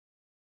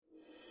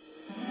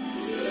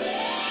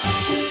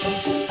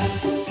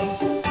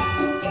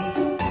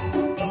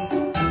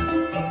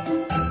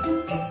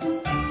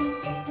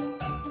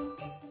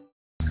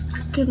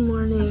Good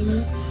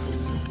morning.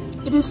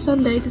 It is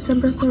Sunday,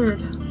 December 3rd.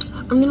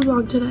 I'm gonna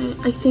vlog today.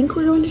 I think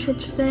we're going to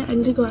church today. I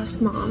need to go ask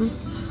mom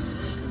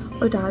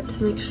or dad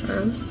to make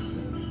sure.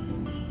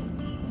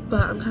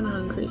 But I'm kind of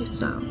hungry,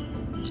 so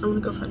I'm gonna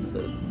go find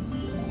food.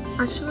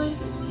 Actually,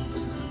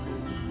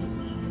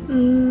 I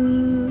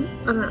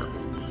don't know.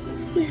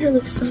 My hair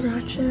looks so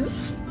ratchet.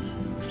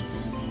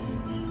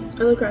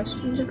 I look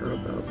ratchet in general,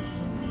 though.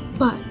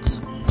 But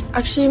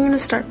actually, I'm gonna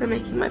start by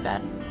making my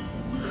bed.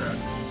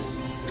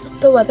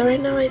 The weather right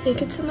now, I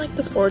think it's in like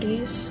the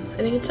 40s. I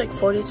think it's like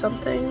 40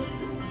 something.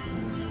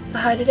 The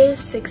high today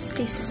is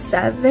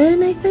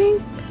 67, I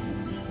think,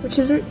 which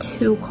isn't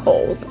too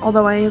cold,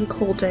 although I am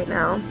cold right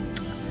now.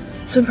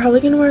 So I'm probably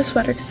gonna wear a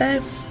sweater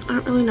today. I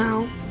don't really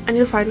know. I need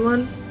to find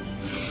one.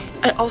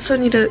 I also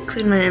need to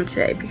clean my room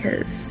today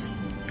because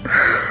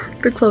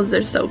the clothes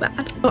are so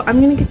bad. So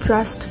I'm gonna get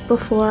dressed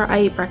before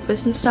I eat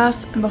breakfast and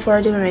stuff, and before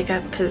I do my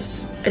makeup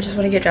because I just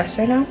want to get dressed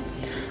right now.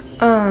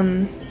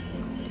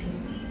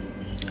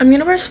 I'm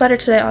gonna wear a sweater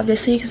today,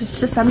 obviously, because it's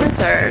December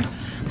 3rd,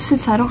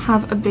 since I don't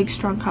have a big,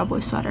 strong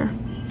cowboy sweater.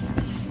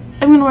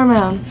 I'm gonna wear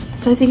my own.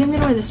 So I think I'm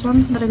gonna wear this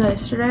one that I got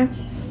yesterday.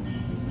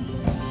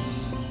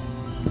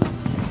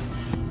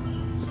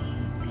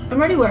 I'm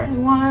already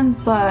wearing one,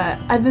 but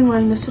I've been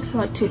wearing this one for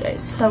like 2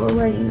 days, so we're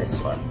wearing this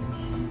one.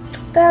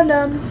 Then,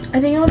 I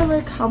think I want to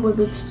wear cowboy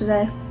boots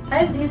today. I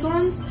have these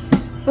ones,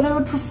 but I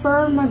would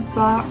prefer my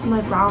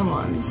brown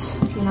ones,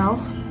 you know?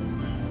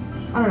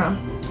 I don't know.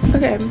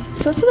 Okay,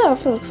 so that's what the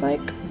outfit looks like.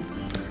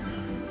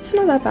 It's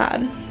not that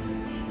bad.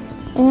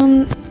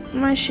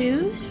 My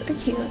shoes are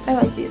cute. I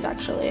like these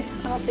actually.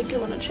 I don't think I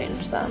want to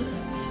change them.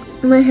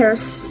 My hair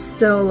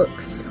still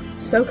looks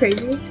so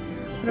crazy,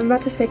 but I'm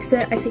about to fix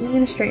it. I think I'm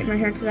going to straighten my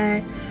hair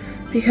today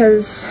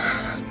because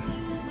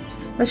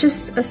let's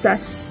just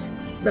assess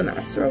the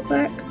mess real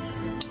quick.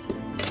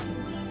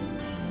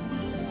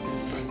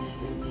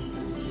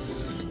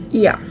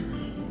 Yeah,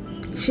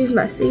 she's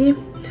messy.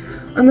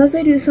 Unless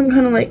I do some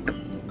kind of like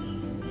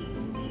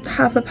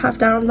half up, half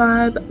down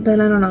vibe,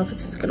 then I don't know if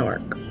it's gonna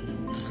work.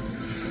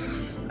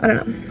 I don't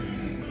know.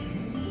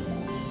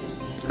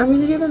 I'm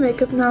gonna do my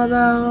makeup now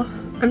though.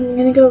 I'm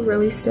gonna go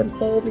really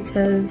simple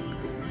because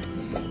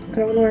I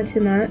don't want to wear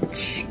too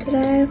much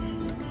today.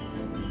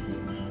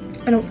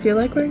 I don't feel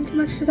like wearing too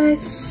much today,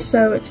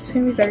 so it's just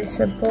gonna be very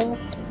simple.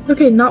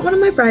 Okay, not one of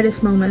my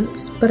brightest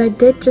moments, but I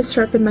did just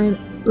sharpen my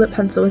lip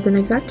pencil with an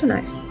X-Acto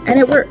knife, and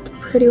it worked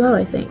pretty well,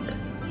 I think.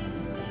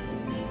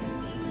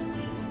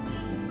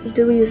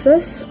 Do we use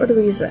this or do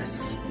we use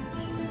this?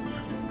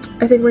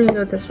 I think we're gonna go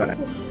with this one.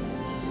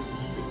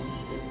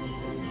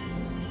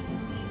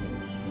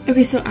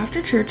 Okay, so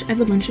after church, I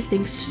have a bunch of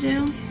things to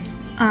do.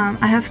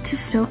 I have to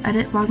still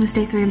edit Vlogmas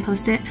Day 3 and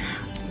post it.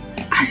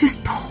 I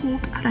just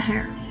pulled out a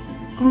hair.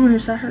 Oh my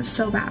gosh, that hurts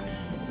so bad.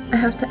 I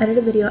have to edit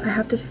a video. I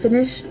have to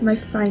finish my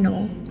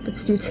final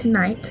that's due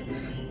tonight.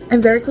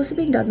 I'm very close to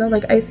being done though.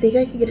 Like, I think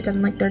I could get it done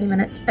in like 30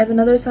 minutes. I have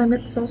another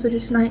assignment that's also due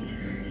tonight.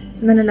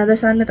 And then another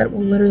assignment that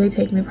will literally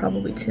take me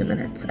probably 2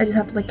 minutes. I just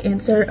have to like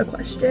answer a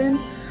question.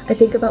 I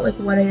think about like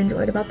what I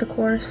enjoyed about the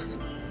course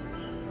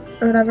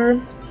or whatever,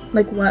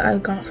 like what I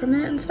got from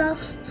it and stuff.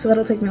 So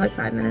that'll take me like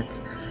 5 minutes.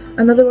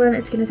 Another one,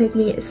 it's gonna take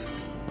me,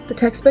 the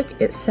textbook,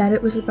 it said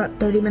it was about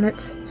 30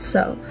 minutes.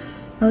 So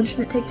that one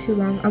shouldn't take too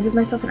long. I'll give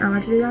myself an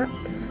hour to do that.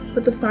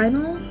 But the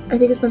final, I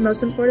think is my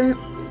most important.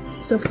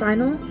 So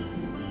final,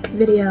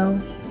 video,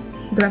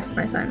 the rest of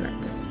my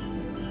assignments.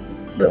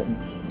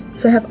 Boom.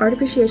 So I have art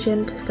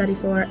appreciation to study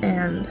for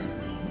and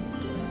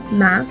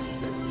math.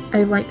 I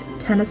have like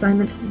 10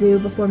 assignments to do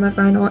before my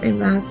final in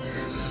math,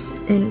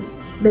 in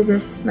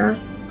business math.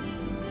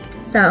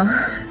 So,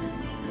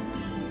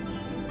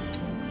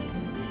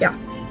 yeah.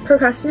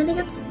 Procrastinating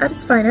at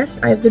its finest.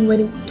 I've been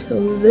waiting till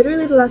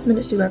literally the last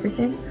minute to do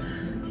everything.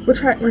 I'm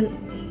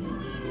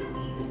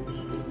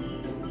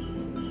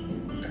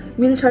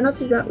gonna try not to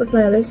do that with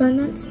my other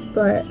assignments,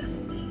 but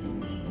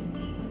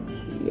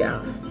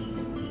yeah.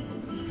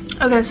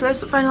 Okay, so there's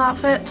the final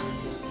outfit.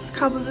 It's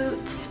cowboy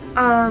boots.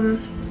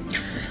 I'm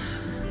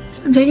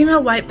taking a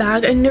white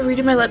bag. I need to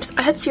redo my lips.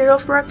 I had cereal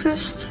for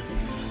breakfast,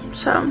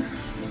 so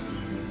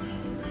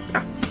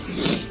yeah.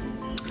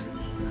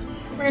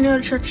 We're gonna go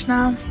to church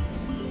now.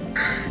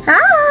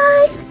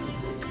 Hi!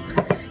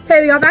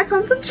 Okay, we got back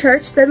home from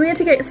church. Then we had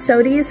to get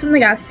sodies from the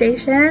gas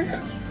station.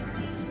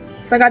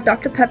 So I got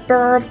Dr.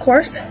 Pepper, of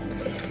course.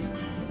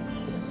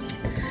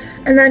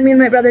 And then me and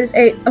my brothers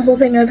ate a whole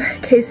thing of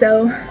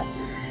queso.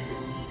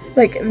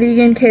 Like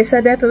vegan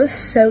queso dip. It was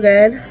so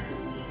good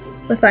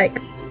with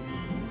like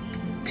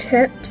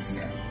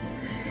chips.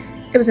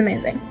 It was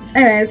amazing.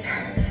 Anyways,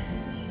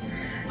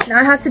 now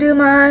I have to do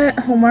my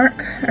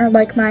homework, or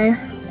like I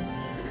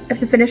have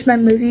to finish my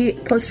movie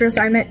poster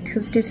assignment because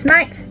it's due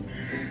tonight.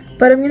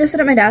 But I'm gonna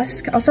sit at my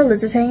desk. Also,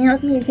 Liz is hanging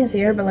out with me. You can't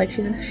see her, but like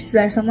she's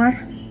there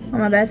somewhere on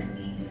my bed.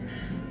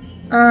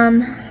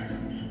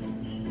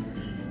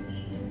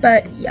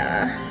 But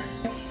yeah.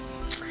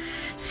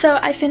 So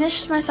I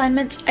finished my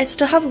assignments. I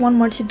still have one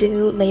more to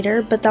do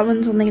later, but that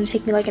one's only going to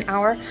take me like an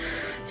hour.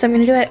 So I'm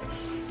going to do it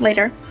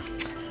later.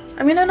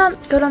 I'm gonna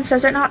not go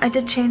downstairs right now. I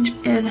did change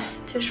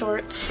into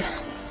shorts.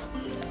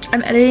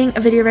 I'm editing a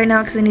video right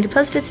now because I need to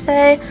post it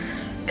today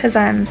because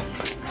I'm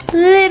a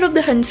little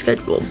behind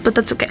schedule, but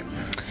that's okay.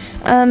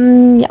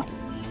 Yeah.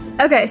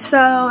 Okay,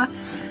 so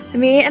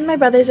me and my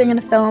brothers are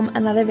gonna film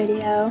another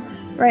video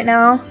right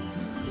now.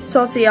 So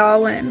I'll see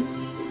y'all when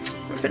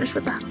we're finished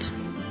with that.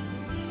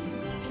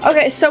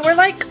 Okay, so we're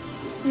like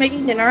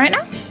making dinner right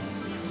now.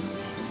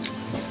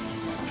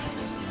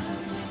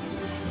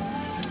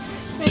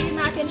 Making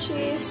mac and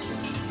cheese.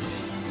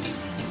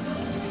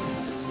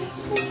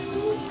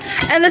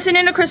 And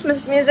listening to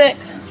Christmas music.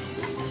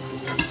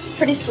 It's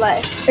pretty slay.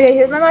 Okay,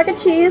 here's my mac and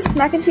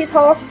cheese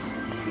haul.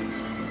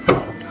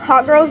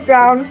 Hot Girls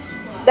Drown.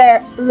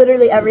 There,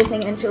 literally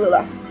everything in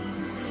Cholula.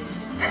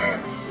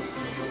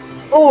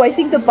 Oh, I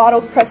think the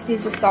bottle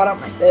crusties just got on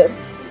my food.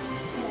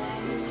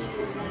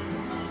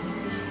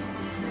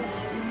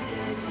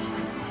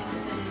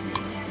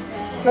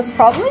 That's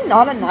probably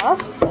not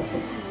enough.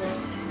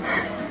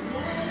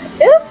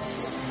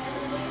 Oops.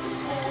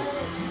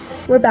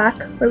 We're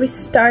back where we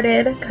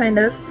started, kind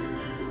of.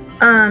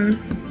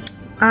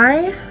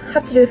 I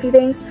have to do a few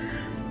things.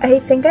 I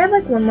think I have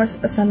like one more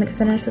assignment to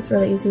finish. That's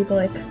really easy, but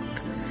like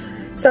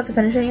still have to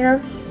finish it, you know.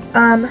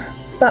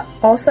 But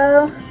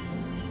also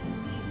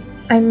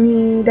I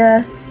need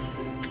to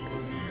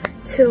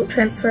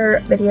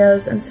transfer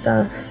videos and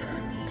stuff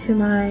to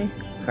my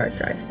hard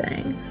drive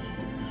thing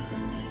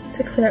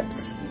to clear up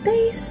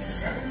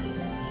space.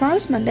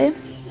 Tomorrow's Monday.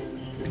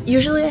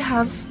 Usually I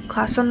have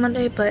class on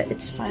Monday, but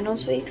it's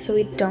finals week, so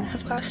we don't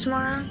have class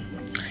tomorrow.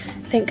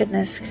 Thank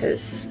goodness,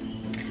 because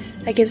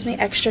that gives me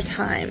extra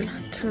time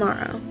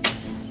tomorrow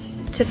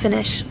to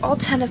finish all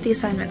 10 of the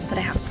assignments that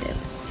I have to do.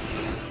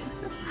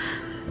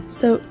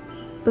 So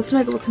that's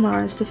my goal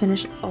tomorrow, is to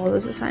finish all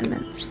those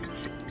assignments.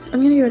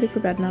 I'm gonna get ready for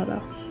bed now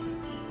though.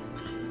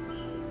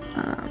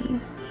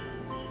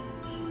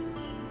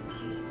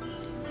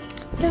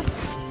 Yeah.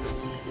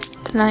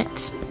 Good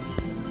night.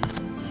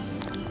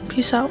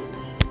 Peace out.